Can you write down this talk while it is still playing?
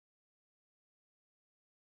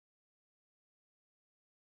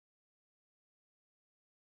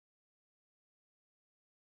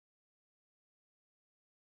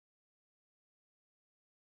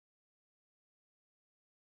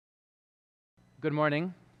Good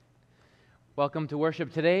morning. Welcome to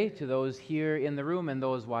worship today, to those here in the room and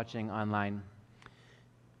those watching online.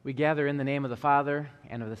 We gather in the name of the Father,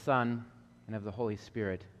 and of the Son, and of the Holy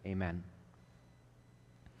Spirit. Amen.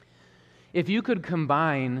 If you could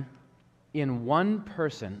combine in one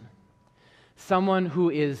person someone who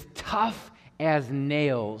is tough as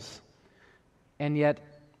nails and yet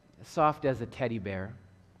soft as a teddy bear,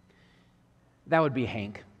 that would be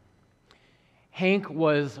Hank. Hank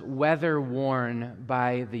was weather-worn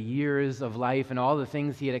by the years of life and all the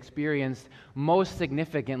things he had experienced, most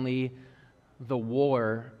significantly, the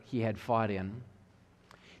war he had fought in.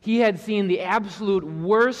 He had seen the absolute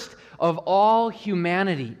worst of all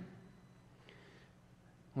humanity.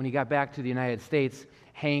 When he got back to the United States,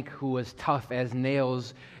 Hank, who was tough as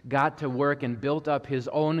nails, got to work and built up his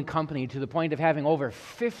own company to the point of having over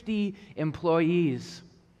 50 employees.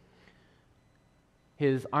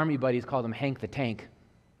 His army buddies called him Hank the Tank.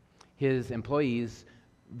 His employees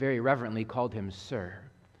very reverently called him Sir.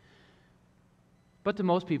 But to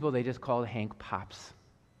most people, they just called Hank Pops.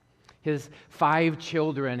 His 5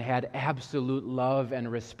 children had absolute love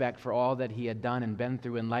and respect for all that he had done and been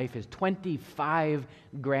through in life. His 25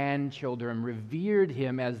 grandchildren revered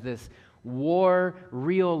him as this war,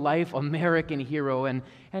 real-life American hero, and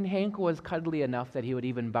Hank was cuddly enough that he would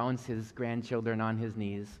even bounce his grandchildren on his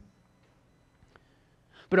knees.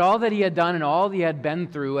 But all that he had done and all he had been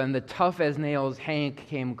through, and the tough-as-nails Hank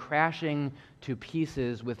came crashing to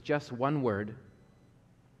pieces with just one word: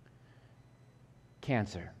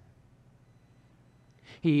 cancer.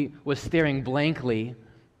 He was staring blankly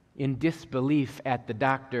in disbelief at the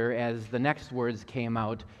doctor as the next words came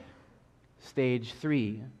out: stage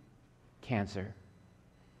 3 cancer.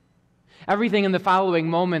 Everything in the following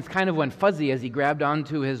moments kind of went fuzzy as he grabbed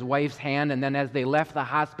onto his wife's hand, and then as they left the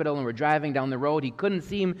hospital and were driving down the road, he couldn't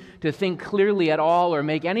seem to think clearly at all or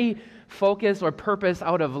make any focus or purpose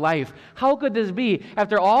out of life. How could this be?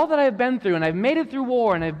 After all that I've been through, and I've made it through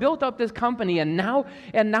war, and I've built up this company, and now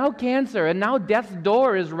cancer, and now death's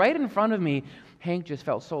door is right in front of me. Hank just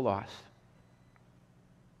felt so lost.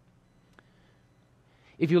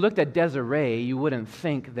 If you looked at Desiree, you wouldn't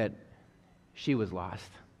think that she was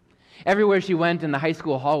lost. Everywhere she went in the high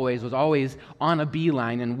school hallways was always on a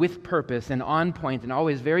beeline and with purpose and on point and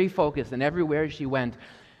always very focused, and everywhere she went.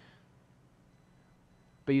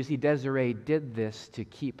 But you see, Desiree did this to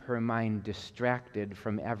keep her mind distracted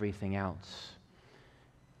from everything else.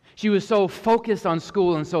 She was so focused on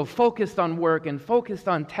school and so focused on work and focused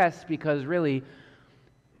on tests because really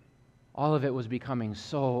all of it was becoming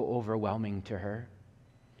so overwhelming to her.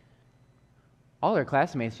 All her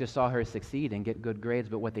classmates just saw her succeed and get good grades,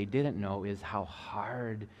 but what they didn't know is how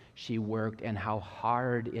hard she worked and how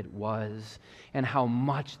hard it was and how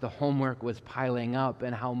much the homework was piling up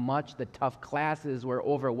and how much the tough classes were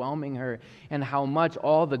overwhelming her and how much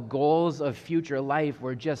all the goals of future life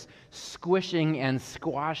were just squishing and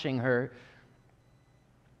squashing her.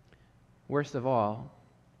 Worst of all,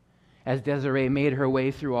 as Desiree made her way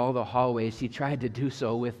through all the hallways, she tried to do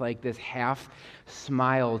so with like this half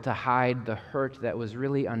smile to hide the hurt that was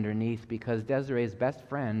really underneath, because Desiree's best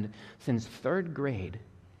friend since 3rd grade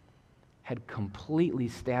had completely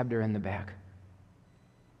stabbed her in the back.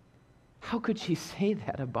 How could she say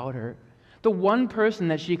that about her? The one person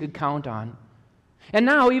that she could count on. And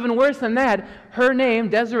now, even worse than that, her name,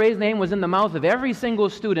 Desiree's name, was in the mouth of every single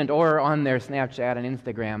student or on their Snapchat and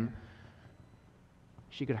Instagram.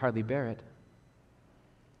 She could hardly bear it.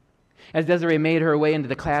 As Desiree made her way into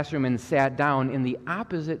the classroom and sat down, in the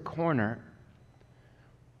opposite corner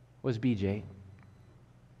was BJ.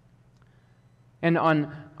 And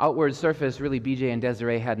on outward surface, really, BJ and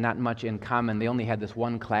Desiree had not much in common. They only had this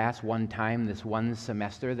one class, one time, this one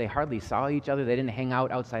semester. They hardly saw each other. They didn't hang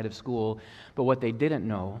out outside of school. But what they didn't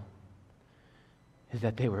know is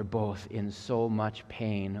that they were both in so much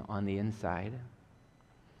pain on the inside.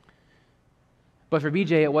 But for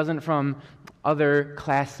BJ, it wasn't from other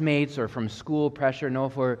classmates or from school pressure. No,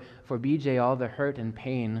 for BJ, all the hurt and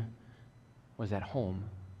pain was at home.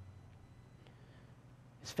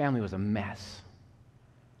 His family was a mess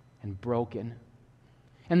and broken.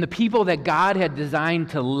 And the people that God had designed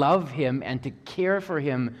to love him and to care for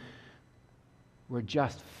him were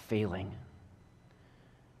just failing.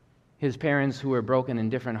 His parents, who were broken in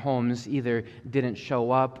different homes, either didn't show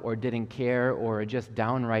up or didn't care or were just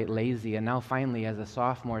downright lazy. And now finally, as a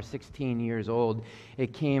sophomore, 16 years old,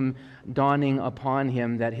 it came dawning upon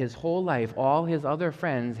him that his whole life, all his other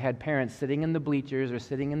friends had parents sitting in the bleachers or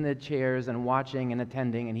sitting in the chairs and watching and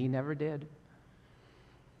attending, and he never did. And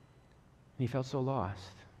he felt so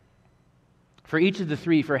lost. For each of the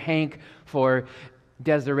three, for Hank, for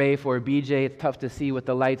Desiree, for BJ, it's tough to see with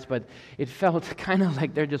the lights, but it felt kind of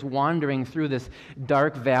like they're just wandering through this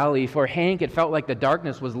dark valley. For Hank, it felt like the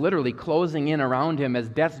darkness was literally closing in around him as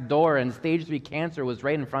death's door and stage 3 cancer was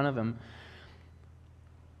right in front of him.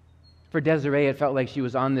 For Desiree, it felt like she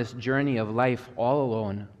was on this journey of life all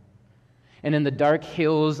alone. And in the dark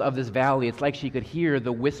hills of this valley, it's like she could hear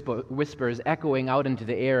the whispers echoing out into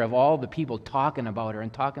the air of all the people talking about her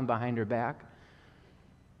and talking behind her back.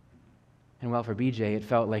 And well, for BJ, it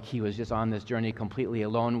felt like he was just on this journey completely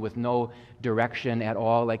alone with no direction at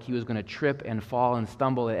all, like he was going to trip and fall and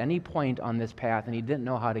stumble at any point on this path, and he didn't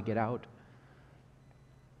know how to get out.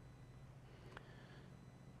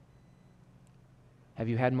 Have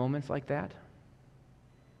you had moments like that?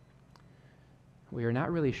 Where you're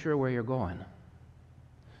not really sure where you're going,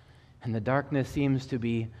 and the darkness seems to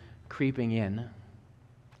be creeping in,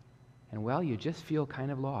 and well, you just feel kind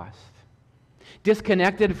of lost.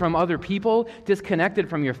 Disconnected from other people, disconnected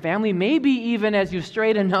from your family, maybe even as you've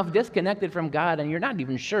strayed enough, disconnected from God, and you're not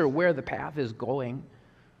even sure where the path is going.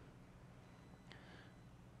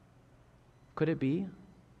 Could it be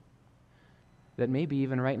that maybe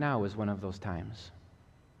even right now is one of those times?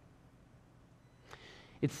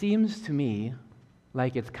 It seems to me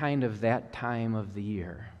like it's kind of that time of the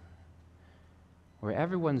year where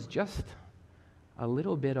everyone's just a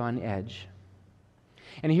little bit on edge.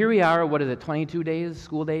 And here we are, 22 days,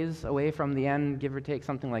 school days away from the end, give or take,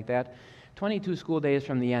 something like that. 22 school days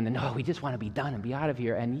from the end, and we just want to be done and be out of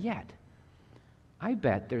here. And yet, I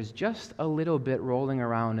bet there's just a little bit rolling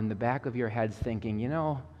around in the back of your heads thinking,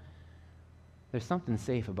 there's something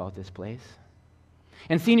safe about this place.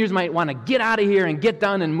 And seniors might want to get out of here and get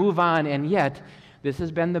done and move on, and yet, this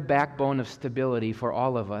has been the backbone of stability for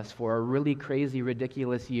all of us for a really crazy,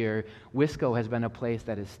 ridiculous year. Wisco has been a place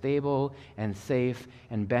that is stable and safe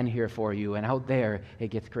and been here for you, and out there, it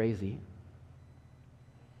gets crazy.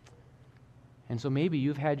 And so maybe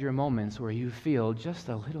you've had your moments where you feel just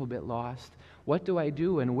a little bit lost. What do I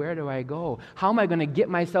do and where do I go? How am I going to get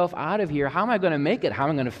myself out of here? How am I going to make it? How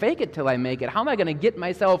am I going to fake it till I make it? How am I going to get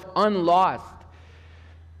myself unlost?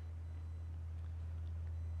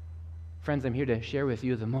 Friends, I'm here to share with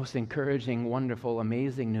you the most encouraging, wonderful,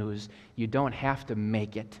 amazing news. You don't have to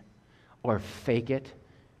make it or fake it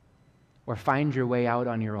or find your way out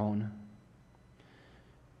on your own,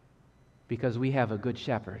 because we have a good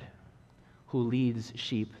shepherd who leads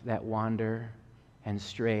sheep that wander and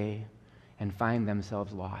stray and find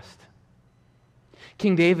themselves lost.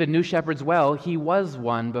 King David knew shepherds well. He was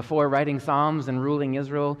one. Before writing Psalms and ruling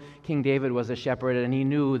Israel, King David was a shepherd, and he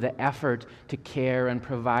knew the effort to care and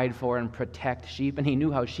provide for and protect sheep, and he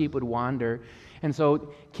knew how sheep would wander. And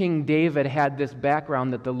so King David had this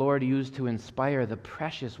background that the Lord used to inspire the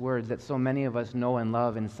precious words that so many of us know and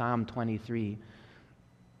love in Psalm 23.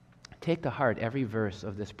 Take to heart every verse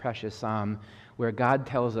of this precious psalm where God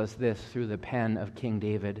tells us this through the pen of King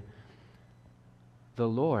David. The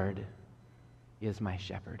Lord is my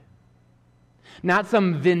shepherd. Not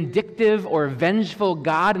some vindictive or vengeful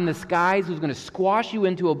God in the skies who's going to squash you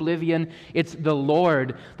into oblivion. It's the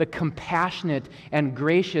Lord, the compassionate and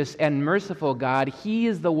gracious and merciful God. He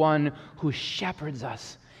is the one who shepherds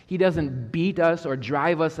us. He doesn't beat us or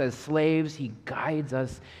drive us as slaves. He guides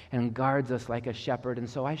us and guards us like a shepherd. And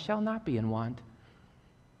so I shall not be in want.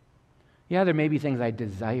 Yeah, there may be things I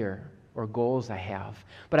desire or goals I have,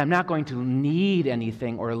 but I'm not going to need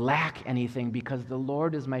anything or lack anything because the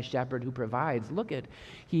Lord is my shepherd who provides. Look at,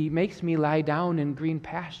 He makes me lie down in green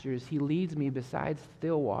pastures. He leads me beside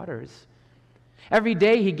still waters. Every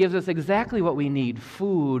day He gives us exactly what we need,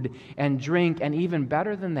 food and drink, and even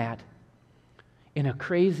better than that, in a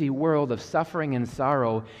crazy world of suffering and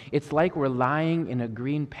sorrow, it's like we're lying in a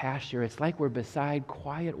green pasture. It's like we're beside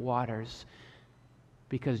quiet waters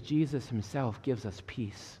because Jesus Himself gives us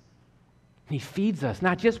peace. He feeds us,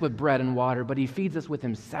 not just with bread and water, but He feeds us with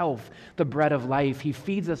Himself, the bread of life. He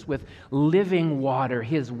feeds us with living water,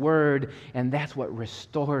 His Word, and that's what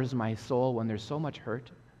restores my soul when there's so much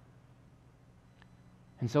hurt.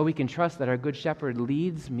 And so we can trust that our Good Shepherd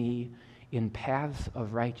leads me in paths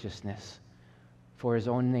of righteousness for His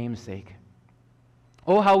own name's sake.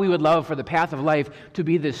 Oh, how we would love for the path of life to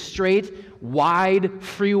be this straight, wide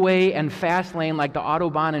freeway and fast lane like the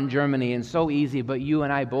Autobahn in Germany, and so easy, but you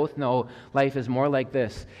and I both know life is more like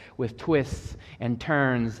this, with twists and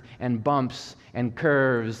turns and bumps and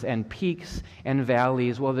curves and peaks and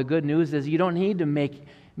valleys. Well, the good news is you don't need to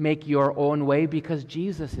make your own way because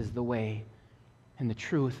Jesus is the way and the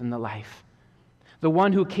truth and the life. The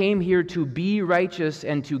one who came here to be righteous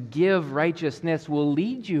and to give righteousness will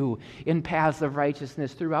lead you in paths of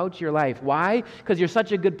righteousness throughout your life. Why? Because you're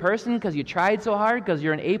such a good person? Because you tried so hard? Because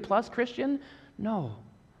you're an A+ Christian? No.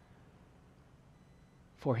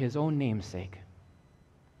 For his own name's sake.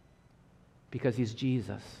 Because he's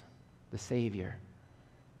Jesus, the Savior.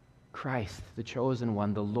 Christ, the chosen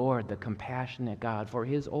one, the Lord, the compassionate God. For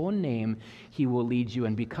his own name, he will lead you.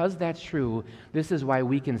 And because that's true, this is why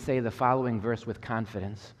we can say the following verse with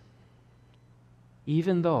confidence.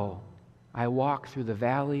 Even though I walk through the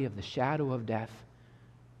valley of the shadow of death,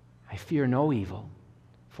 I fear no evil,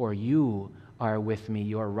 for you are with me.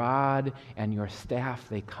 Your rod and your staff,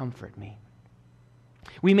 they comfort me.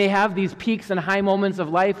 We may have these peaks and high moments of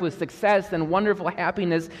life with success and wonderful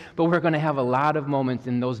happiness, but we're going to have a lot of moments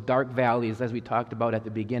in those dark valleys, as we talked about at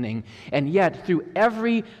the beginning. And yet, through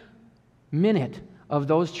every minute of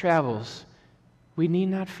those travels, we need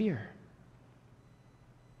not fear,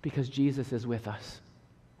 because Jesus is with us.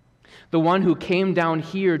 The one who came down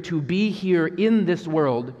here to be here in this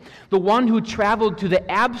world, the one who traveled to the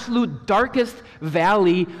absolute darkest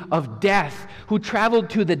valley of death, who traveled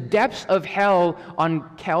to the depths of hell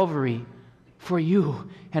on Calvary for you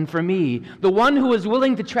and for me, the one who was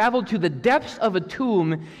willing to travel to the depths of a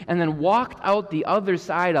tomb and then walked out the other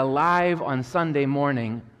side alive on Sunday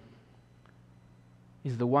morning,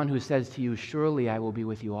 is the one who says to you, surely I will be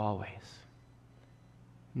with you always.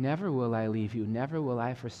 Never will I leave you, never will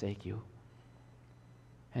I forsake you.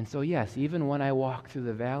 And so yes, even when I walk through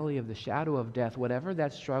the valley of the shadow of death, whatever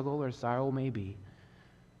that struggle or sorrow may be,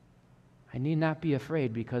 I need not be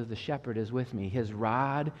afraid, because the shepherd is with me. His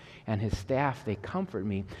rod and his staff, they comfort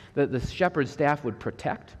me. The shepherd's staff would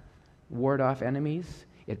protect, ward off enemies.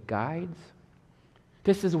 It guides.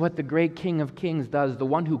 This is what the great King of Kings does, the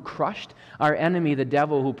one who crushed our enemy, the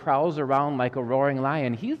devil, who prowls around like a roaring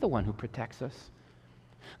lion. He's the one who protects us.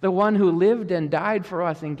 The one who lived and died for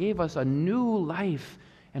us and gave us a new life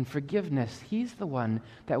and forgiveness. He's the one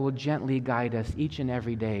that will gently guide us each and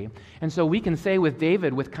every day. And so we can say with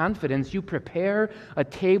David, with confidence, you prepare a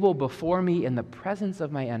table before me in the presence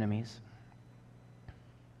of my enemies.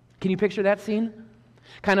 Can you picture that scene?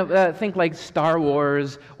 Kind of think like Star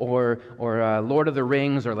Wars or Lord of the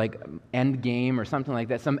Rings or like Endgame or something like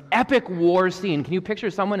that. Some epic war scene. Can you picture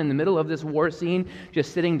someone in the middle of this war scene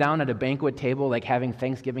just sitting down at a banquet table, like having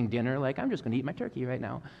Thanksgiving dinner? Like, I'm just going to eat my turkey right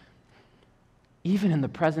now. Even in the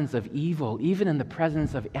presence of evil, even in the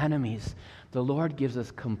presence of enemies, the Lord gives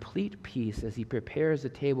us complete peace as he prepares a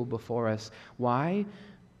table before us. Why?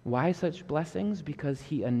 Why such blessings? Because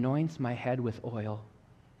he anoints my head with oil.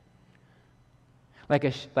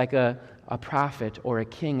 Like a prophet or a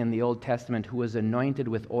king in the Old Testament who was anointed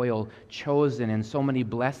with oil, chosen, and so many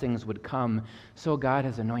blessings would come, so God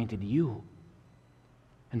has anointed you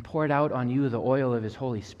and poured out on you the oil of his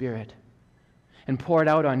Holy Spirit and poured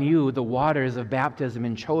out on you the waters of baptism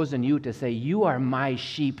and chosen you to say, you are my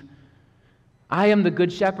sheep. I am the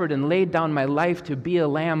good shepherd and laid down my life to be a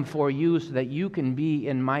lamb for you so that you can be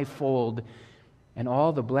in my fold, and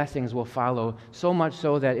all the blessings will follow, so much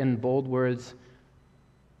so that in bold words,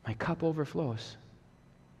 my cup overflows.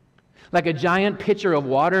 Like a giant pitcher of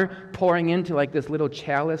water pouring into like this little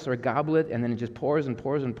chalice or goblet, and then it just pours and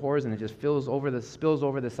pours and pours, and it just spills over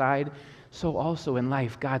the side. So also in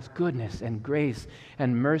life, God's goodness and grace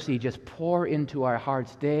and mercy just pour into our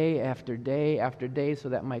hearts day after day after day so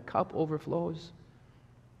that my cup overflows.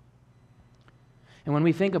 And when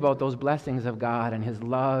we think about those blessings of God and his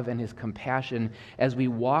love and his compassion as we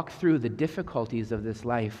walk through the difficulties of this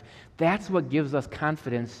life, that's what gives us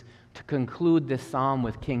confidence to conclude this psalm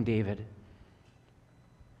with King David.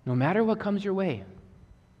 No matter what comes your way,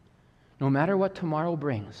 no matter what tomorrow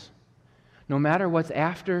brings, no matter what's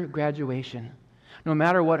after graduation, no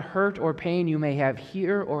matter what hurt or pain you may have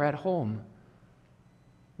here or at home,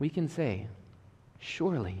 we can say,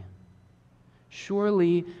 surely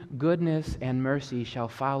goodness and mercy shall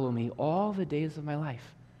follow me all the days of my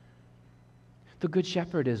life. The good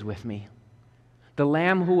shepherd is with me. The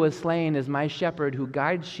lamb who was slain is my shepherd who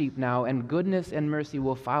guides sheep now, and goodness and mercy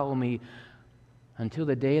will follow me until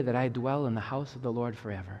the day that I dwell in the house of the Lord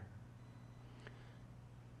forever.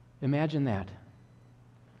 Imagine that.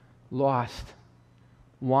 Lost,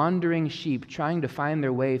 wandering sheep trying to find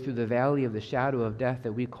their way through the valley of the shadow of death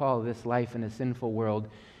that we call this life in a sinful world.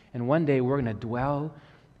 And one day we're going to dwell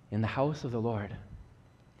in the house of the Lord,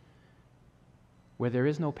 where there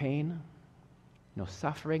is no pain, no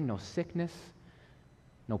suffering, no sickness,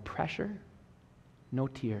 no pressure, no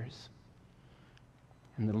tears.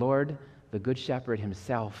 And the Lord, the Good Shepherd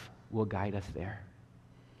himself, will guide us there.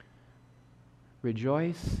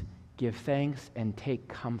 Rejoice, give thanks, and take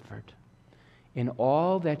comfort. In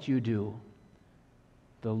all that you do,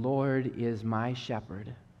 the Lord is my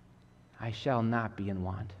shepherd. I shall not be in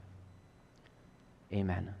want.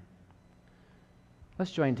 Amen. Let's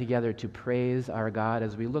join together to praise our God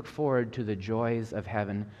as we look forward to the joys of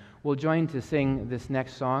heaven. We'll join to sing this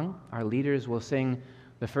next song. Our leaders will sing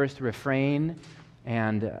the first refrain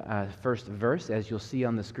and first verse, as you'll see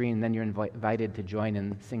on the screen. Then you're invited to join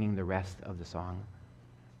in singing the rest of the song.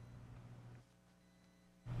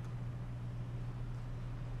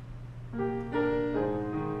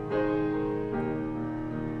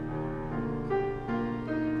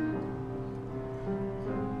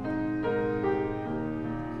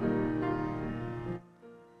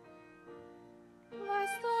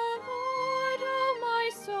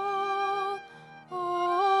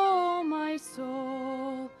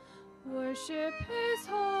 Worship his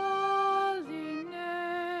holy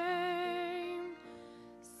name.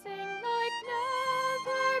 Sing like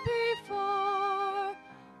never before.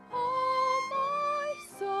 Oh, my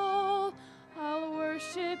soul, I'll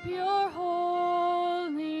worship your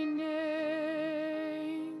holy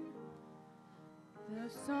name. The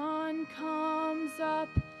sun comes up,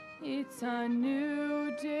 it's a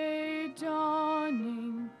new day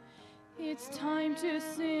dawning. It's time to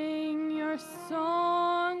sing your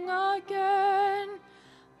song again.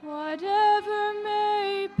 Whatever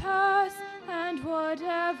may pass and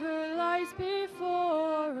whatever lies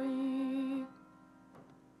before me,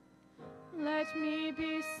 let me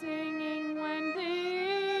be singing when the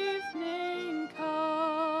evening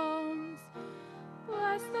comes.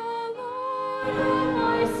 Bless the Lord, oh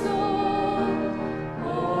my soul,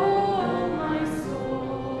 oh my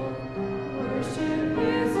soul, worship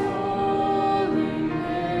his holy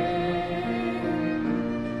name.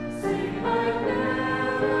 Sing like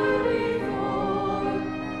never before,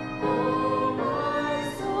 oh my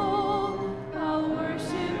soul, I'll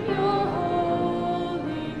worship your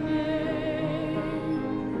holy name.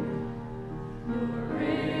 You're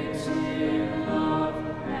rich in love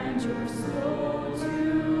and you're slow to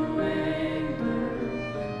anger.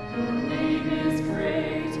 Your name is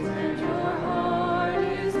great and your heart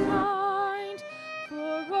is kind.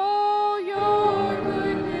 For all your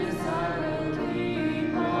goodness I will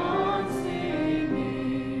keep on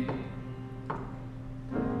singing.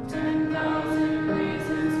 10,000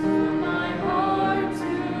 reasons for my heart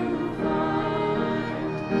to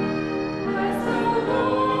find. Bless the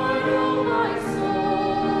Lord, oh my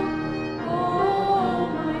soul, oh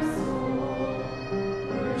my soul,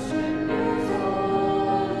 worship his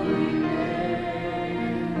holy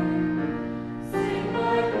name. Sing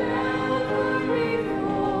like never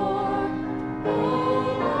before, oh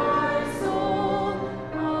my soul,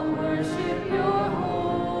 I'll worship your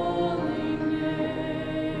holy name.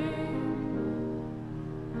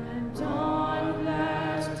 And on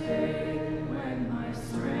that day when my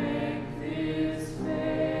strength is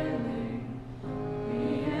failing, the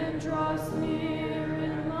end draws near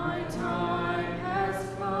and my time has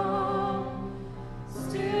come,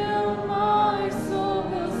 still my soul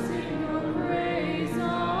will sing your praise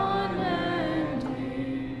unending.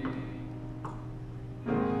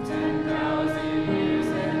 10,000 years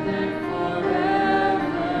and then forevermore.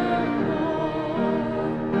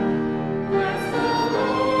 Bless the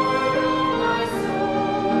Lord, oh my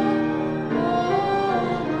soul, oh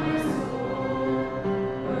my soul,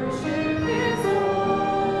 worship his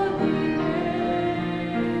holy name.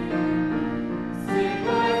 Sing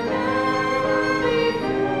like never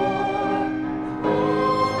before,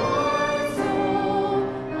 oh my soul,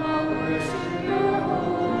 I'll worship your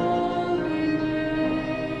holy name.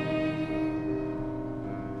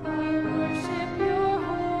 I'll worship your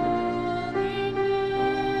holy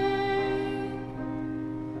name.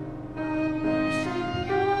 I'll worship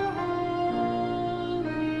your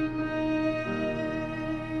holy name.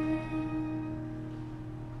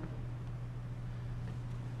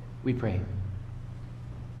 We pray.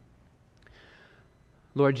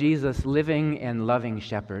 Lord Jesus, living and loving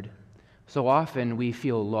shepherd, so often we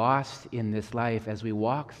feel lost in this life as we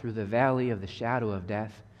walk through the valley of the shadow of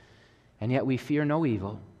death, and yet we fear no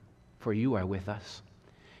evil, for you are with us.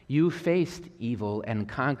 You faced evil and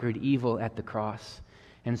conquered evil at the cross,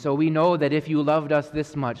 and so we know that if you loved us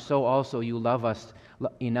this much, so also you love us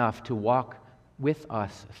enough to walk with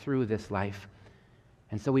us through this life.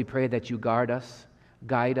 And so we pray that you guard us,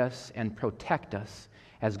 guide us, and protect us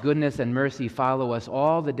as goodness and mercy follow us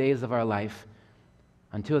all the days of our life,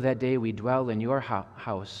 until that day we dwell in your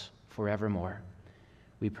house forevermore.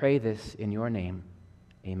 We pray this in your name.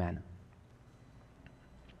 Amen.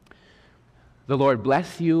 The Lord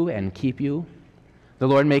bless you and keep you. The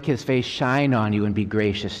Lord make his face shine on you and be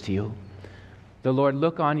gracious to you. The Lord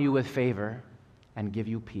look on you with favor and give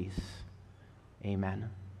you peace. Amen.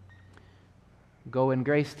 Go in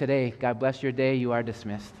grace today. God bless your day. You are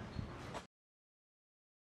dismissed.